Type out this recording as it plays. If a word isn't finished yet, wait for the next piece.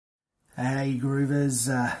Hey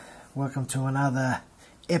Groovers, welcome to another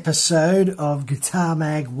episode of Geetar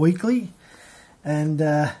Mag Weekly, and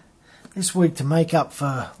this week, to make up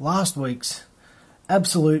for last week's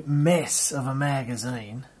absolute mess of a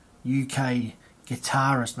magazine, UK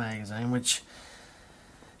Guitarist magazine, which,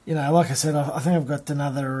 you know, like I said, I think I've got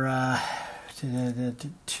another it's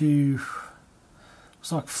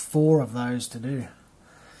like 4 of those to do.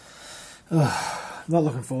 Ugh. Not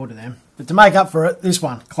looking forward to them. But to make up for it, this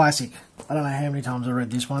one, classic. I don't know how many times I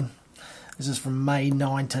read this one. This is from May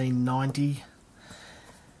 1990.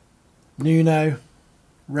 Nuno,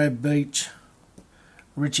 Reb Beach,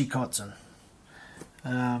 Richie Kotzen.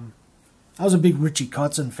 I was a big Richie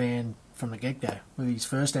Kotzen fan from the get-go with his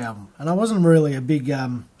first album. And I wasn't really a big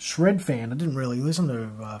shred fan. I didn't really listen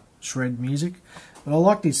to shred music. But I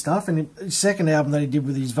liked his stuff. And his second album that he did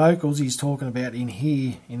with his vocals, he's talking about in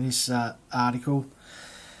here, in this article.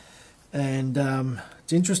 And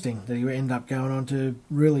it's interesting that he ended up going on to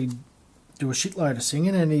really do a shitload of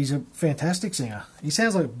singing, and he's a fantastic singer. He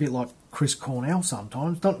sounds like a bit like Chris Cornell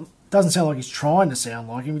sometimes. Doesn't sound like he's trying to sound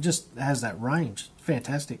like him, he just has that range.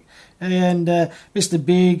 Fantastic. And Mr.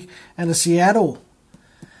 Big and the Seattle.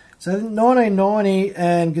 So 1990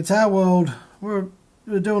 and Guitar World, we're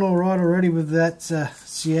doing alright already with that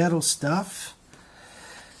Seattle stuff.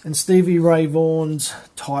 And Stevie Ray Vaughan's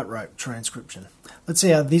Tightrope transcription. Let's see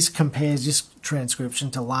how this compares, this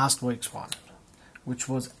transcription, to last week's one, which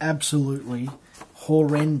was absolutely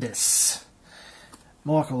horrendous.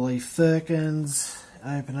 Michael Lee Firkins,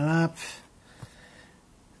 opening up.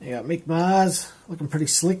 You got Mick Mars, looking pretty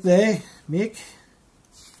slick there. Mick,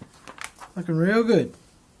 looking real good.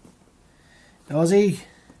 Aussie,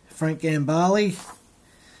 Frank Gambale.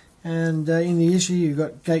 And in the issue you've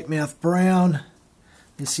got Gatemouth Brown,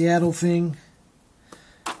 the Seattle thing,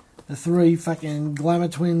 the 3 fucking glamour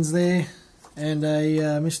twins there, and a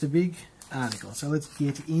Mr. Big article. So let's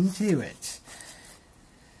get into it.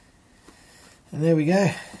 And there we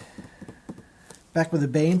go. Back with the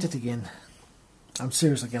Bandit again. I'm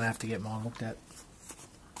seriously going to have to get mine looked at.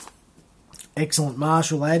 Excellent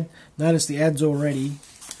Marshall ad. Notice the ads already,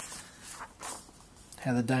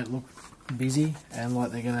 how they don't look busy and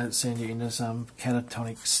like they're going to send you into some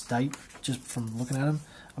catatonic state just from looking at them.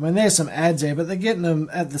 I mean, there's some ads there, but they're getting them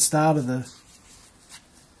at the start of the...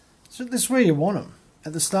 So this is where you want them,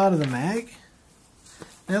 at the start of the mag.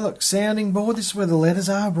 Now look, sounding board, this is where the letters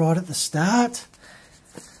are, right at the start.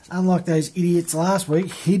 Unlike those idiots last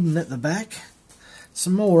week, hidden at the back.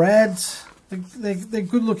 Some more ads. They're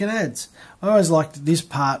good looking ads. I always liked this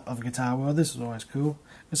part of Guitar World. This is always cool.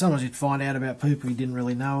 Because sometimes you'd find out about people you didn't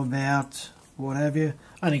really know about, what have you.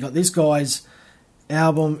 I only got this guy's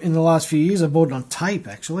album in the last few years. I bought it on tape,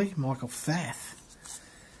 actually. Michael Fath.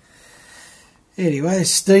 Anyway,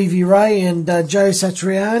 Stevie Ray and Joe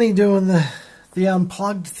Satriani doing the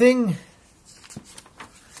unplugged thing.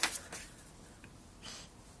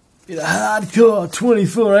 Bit of hardcore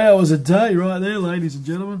 24 hours a day right there, ladies and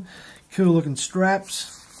gentlemen. Cool looking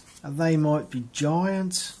straps. They might be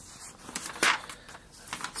giants.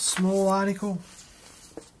 Small article.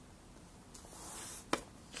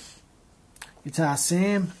 Guitar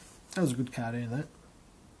Sam. That was a good cartoon, that.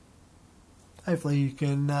 Hopefully you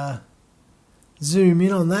can zoom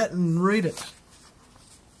in on that and read it.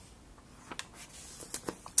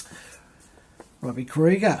 Robbie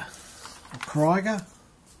Krieger. Or Krieger.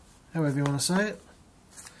 However you want to say it.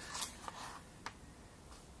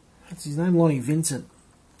 That's his name, Lonnie Vincent.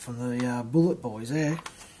 From the Bullet Boys there.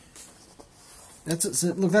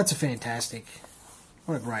 Look, that's a fantastic.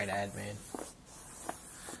 What a great ad, man.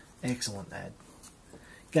 Excellent ad.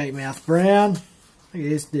 Gatemouth Brown. Look at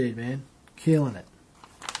this dude, man. Killing it.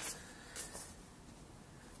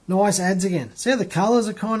 Nice ads again. See how the colours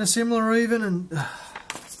are kind of similar even? And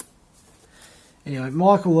anyway,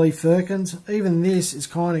 Michael Lee Firkins. Even this is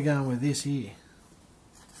kind of going with this here.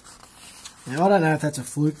 Now, I don't know if that's a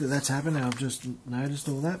fluke that's happened. I've just noticed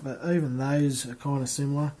all that. But even those are kind of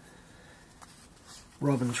similar.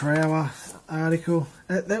 Robin Trower article.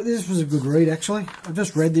 This was a good read, actually. I've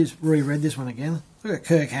just reread this one again. Look at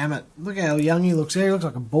Kirk Hammett. Look how young he looks there. He looks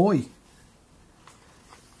like a boy.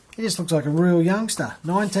 He just looks like a real youngster.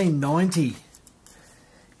 1990.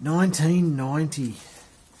 1990.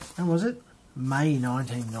 When was it? May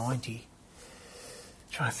 1990.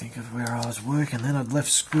 Trying to think of where I was working. Then I'd left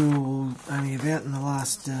school only about in the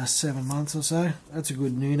last 7 months or so. That's a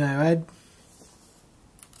good Nuno ad.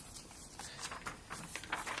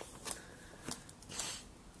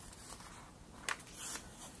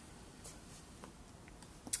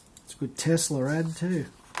 Good Tesla ad too.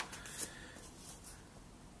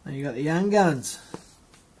 Now you got the Young Guns.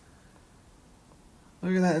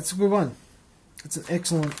 Look at that, it's a good one. It's an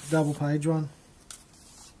excellent double page one.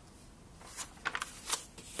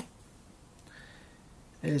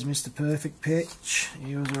 There's Mr. Perfect Pitch.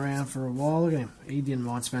 He was around for a while ago. He didn't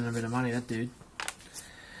mind spending a bit of money, that dude.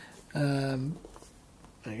 Again,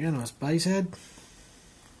 nice bass head.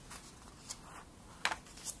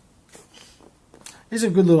 There's a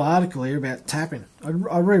good little article here about tapping. I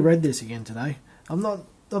reread this again today. I've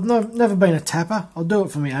never been a tapper. I'll do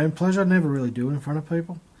it for my own pleasure. I never really do it in front of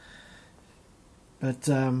people. But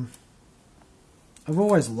I've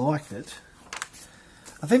always liked it.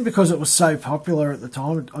 I think because it was so popular at the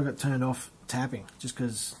time, I got turned off tapping. Just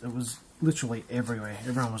because it was literally everywhere.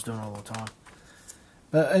 Everyone was doing it all the time.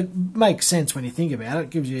 But it makes sense when you think about it. It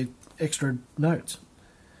gives you extra notes.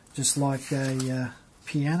 Just like a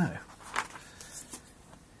piano.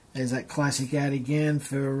 There's that classic ad again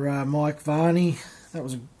for Mike Varney. That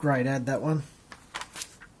was a great ad, that one.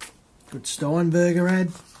 Good Steinberger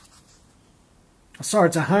ad. Oh, sorry,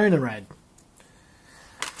 it's a Hohner ad.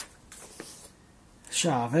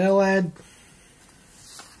 Charvel ad.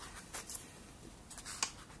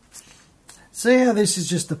 See how this is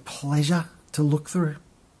just a pleasure to look through,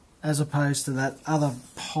 as opposed to that other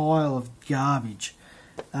pile of garbage.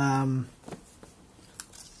 That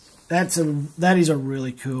is a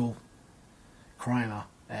really cool Kramer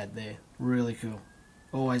ad there. Really cool.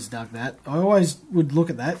 Always dug that. I always would look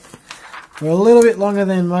at that for a little bit longer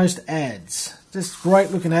than most ads. Just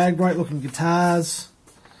great looking ad, great looking guitars.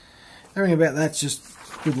 Everything about that's just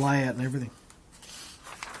good layout and everything.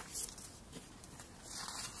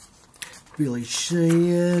 Billy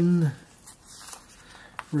Sheehan.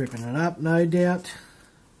 Ripping it up, no doubt.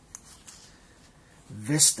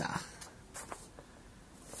 Vesta.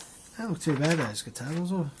 They don't look too bad, those guitars.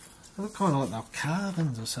 They look kind of like they're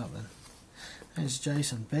carvings or something. There's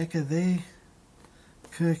Jason Becker there.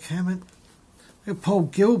 Kirk Hammett. Look at Paul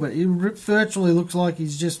Gilbert. He virtually looks like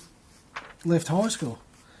he's just left high school.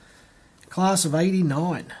 Class of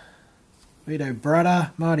 89. Vito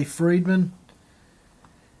Brudder. Marty Friedman.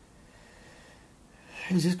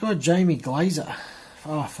 Who's this guy? Jamie Glazer.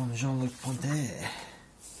 Oh, from Jean-Luc Ponty.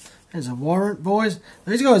 There's a Warrant, boys.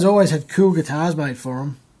 These guys always had cool guitars made for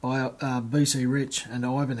them by BC Rich and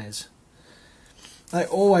Ibanez. They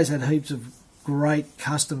always had heaps of great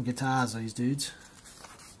custom guitars, these dudes.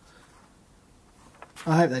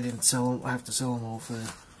 I hope they didn't sell them. I have to sell them all for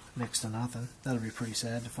next to nothing. That'll be pretty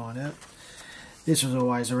sad to find out. This was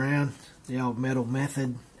always around. The old Metal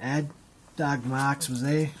Method ad. Doug Marks was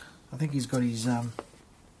there. I think he's got his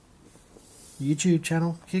YouTube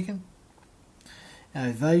channel kicking.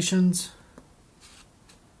 Ovations.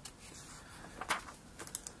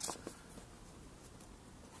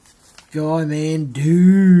 Guy Man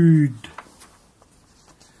Dude.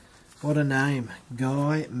 What a name.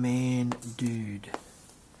 Guy Man Dude.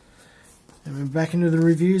 And we're back into the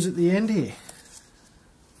reviews at the end here.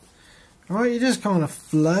 Alright, you just kind of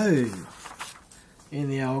flow in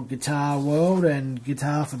the old guitar world and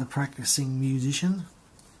guitar for the practicing musician.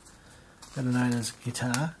 Better known as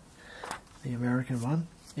Guitar, the American one.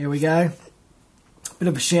 Here we go. Bit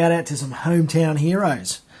of a shout out to some hometown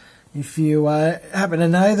heroes. If you happen to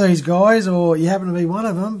know these guys or you happen to be one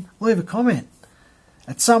of them, leave a comment.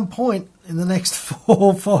 At some point in the next 4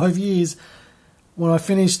 or 5 years, when I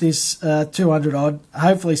finish this 200 odd,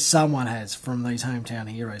 hopefully someone has from these hometown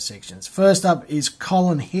hero sections. First up is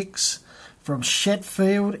Colin Hicks from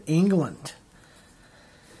Sheffield, England.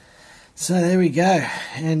 So there we go.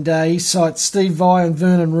 And he cites Steve Vai and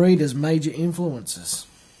Vernon Reid as major influences.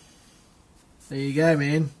 There you go,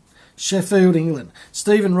 man. Sheffield, England.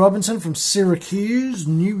 Stephen Robinson from Syracuse,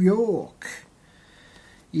 New York.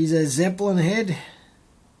 He's a Zeppelin head.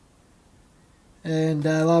 And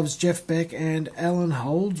loves Jeff Beck and Alan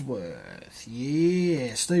Holdsworth.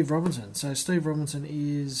 Yeah, Steve Robinson. So Steve Robinson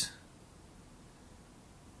is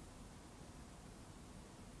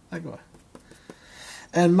that guy.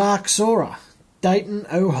 And Mark Sora, Dayton,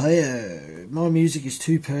 Ohio. My music is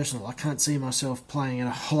too personal. I can't see myself playing at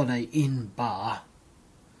a Holiday Inn bar.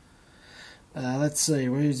 Let's see,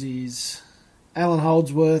 where's his... Alan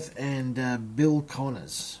Holdsworth and Bill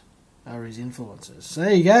Connors are his influences. So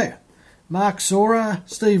there you go. Mark Sora,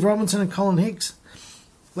 Steve Robinson and Colin Hicks.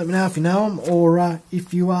 Let me know if you know them or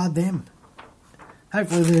if you are them.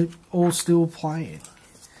 Hopefully they're all still playing.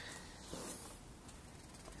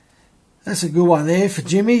 That's a good one there for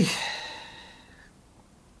Jimmy.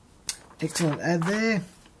 Excellent ad there.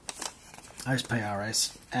 Those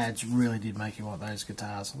PRS ads really did make you want those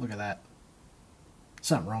guitars. Look at that.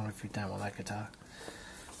 Something wrong if you don't want that guitar.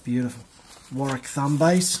 Beautiful. Warwick thumb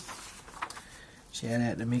bass. Shout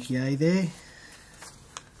out to Mickey A there.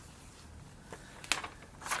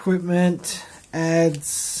 equipment,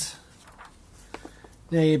 ads.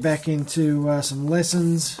 Now you're back into some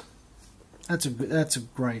lessons. That's a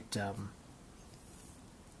great. Yeah,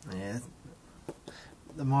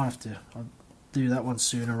 I might have to do that one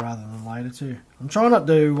sooner rather than later too. I'm trying not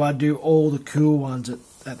to do all the cool ones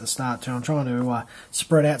at the start too. I'm trying to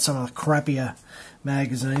spread out some of the crappier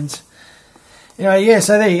magazines. Anyway, yeah,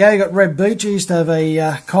 so there you go. You got Red Beach. He used to have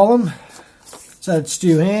a column. So it's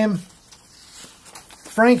Stu Ham.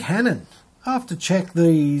 Frank Hannon. I have to check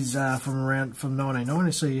these from 1990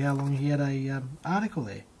 to see how long he had a article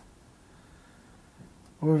there.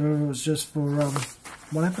 Or if it was just for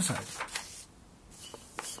one episode.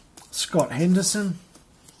 Scott Henderson.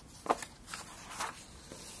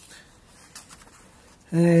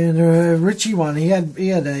 And Richie one, he had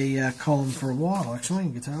a column for a while actually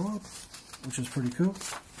in Guitar World, which was pretty cool.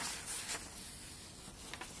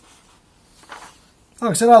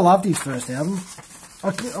 Like I said, I loved his first album.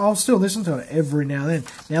 I'll still listen to it every now and then.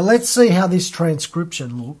 Now let's see how this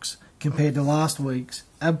transcription looks compared to last week's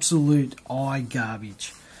absolute eye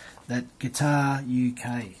garbage that Guitar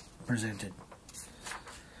UK presented.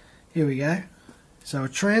 Here we go. So a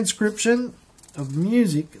transcription of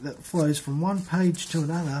music that flows from one page to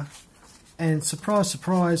another, and surprise,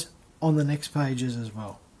 surprise, on the next pages as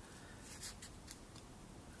well.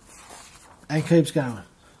 And keeps going.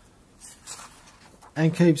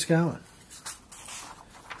 And keeps going.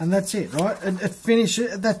 And that's it, right? It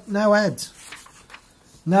finishes, no ads.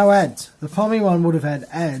 No ads. The Pommy one would have had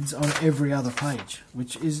ads on every other page,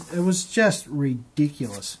 it was just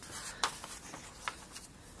ridiculous.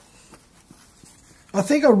 I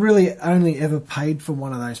think I really only ever paid for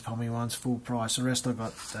one of those Pommy ones full price. The rest I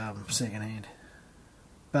got second hand.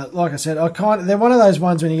 But like I said, they're one of those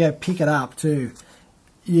ones when you go pick it up too.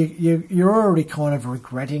 You're already kind of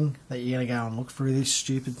regretting that you're going to go and look through this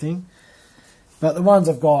stupid thing. But the ones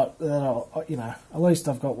I've got, at least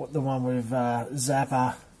I've got the one with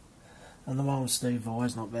Zappa, and the one with Steve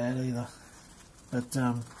Vai's not bad either. But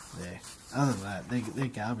yeah, other than that, they're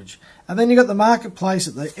garbage. And then you got the marketplace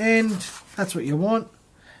at the end. That's what you want.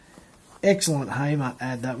 Excellent Hamer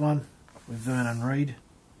ad, that one with Vernon Reid.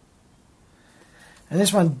 And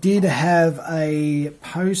this one did have a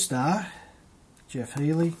poster, Jeff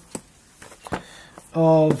Healy,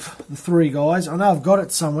 of the three guys. I know I've got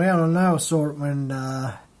it somewhere, and I know I saw it when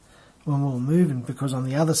we were moving, because on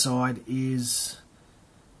the other side is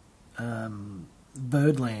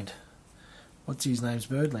Birdland. What's his name's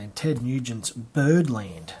Birdland? Ted Nugent's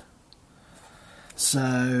Birdland.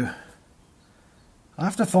 So I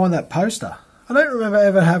have to find that poster. I don't remember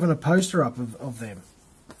ever having a poster up of them.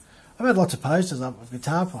 I've had lots of posters up of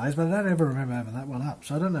guitar players, but I don't ever remember having that one up,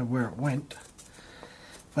 so I don't know where it went.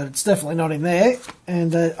 But it's definitely not in there,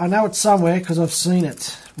 and I know it's somewhere because I've seen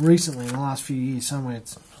it recently in the last few years. Somewhere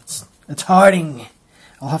it's hiding.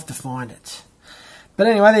 I'll have to find it. But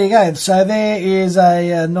anyway, there you go. So there is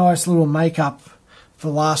a nice little makeup for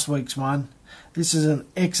last week's one. This is an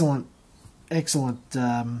excellent. This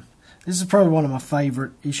is probably one of my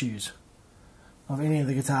favourite issues of any of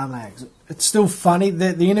the Guitar Mags. It's still funny.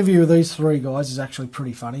 The interview with these three guys is actually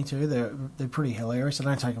pretty funny too. They're pretty hilarious. They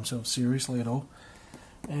don't take themselves seriously at all.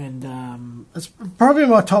 And it's probably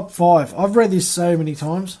my top 5. I've read this so many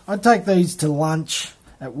times. I'd take these to lunch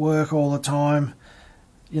at work all the time.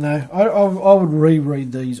 You know, I would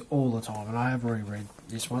reread these all the time, and I have reread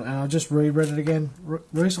this one, and I just reread it again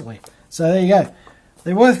recently. So there you go.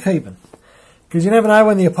 They're worth keeping, because you never know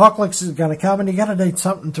when the apocalypse is going to come, and you're going to need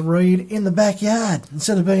something to read in the backyard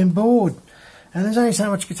instead of being bored. And there's only so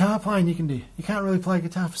much guitar playing you can do. You can't really play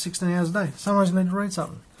guitar for 16 hours a day. Sometimes you need to read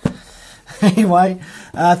something. Anyway,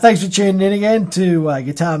 thanks for tuning in again to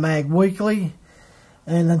Guitar Mag Weekly.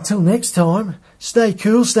 And until next time, stay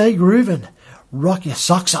cool, stay grooving. Rock your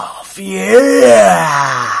socks off.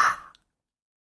 Yeah!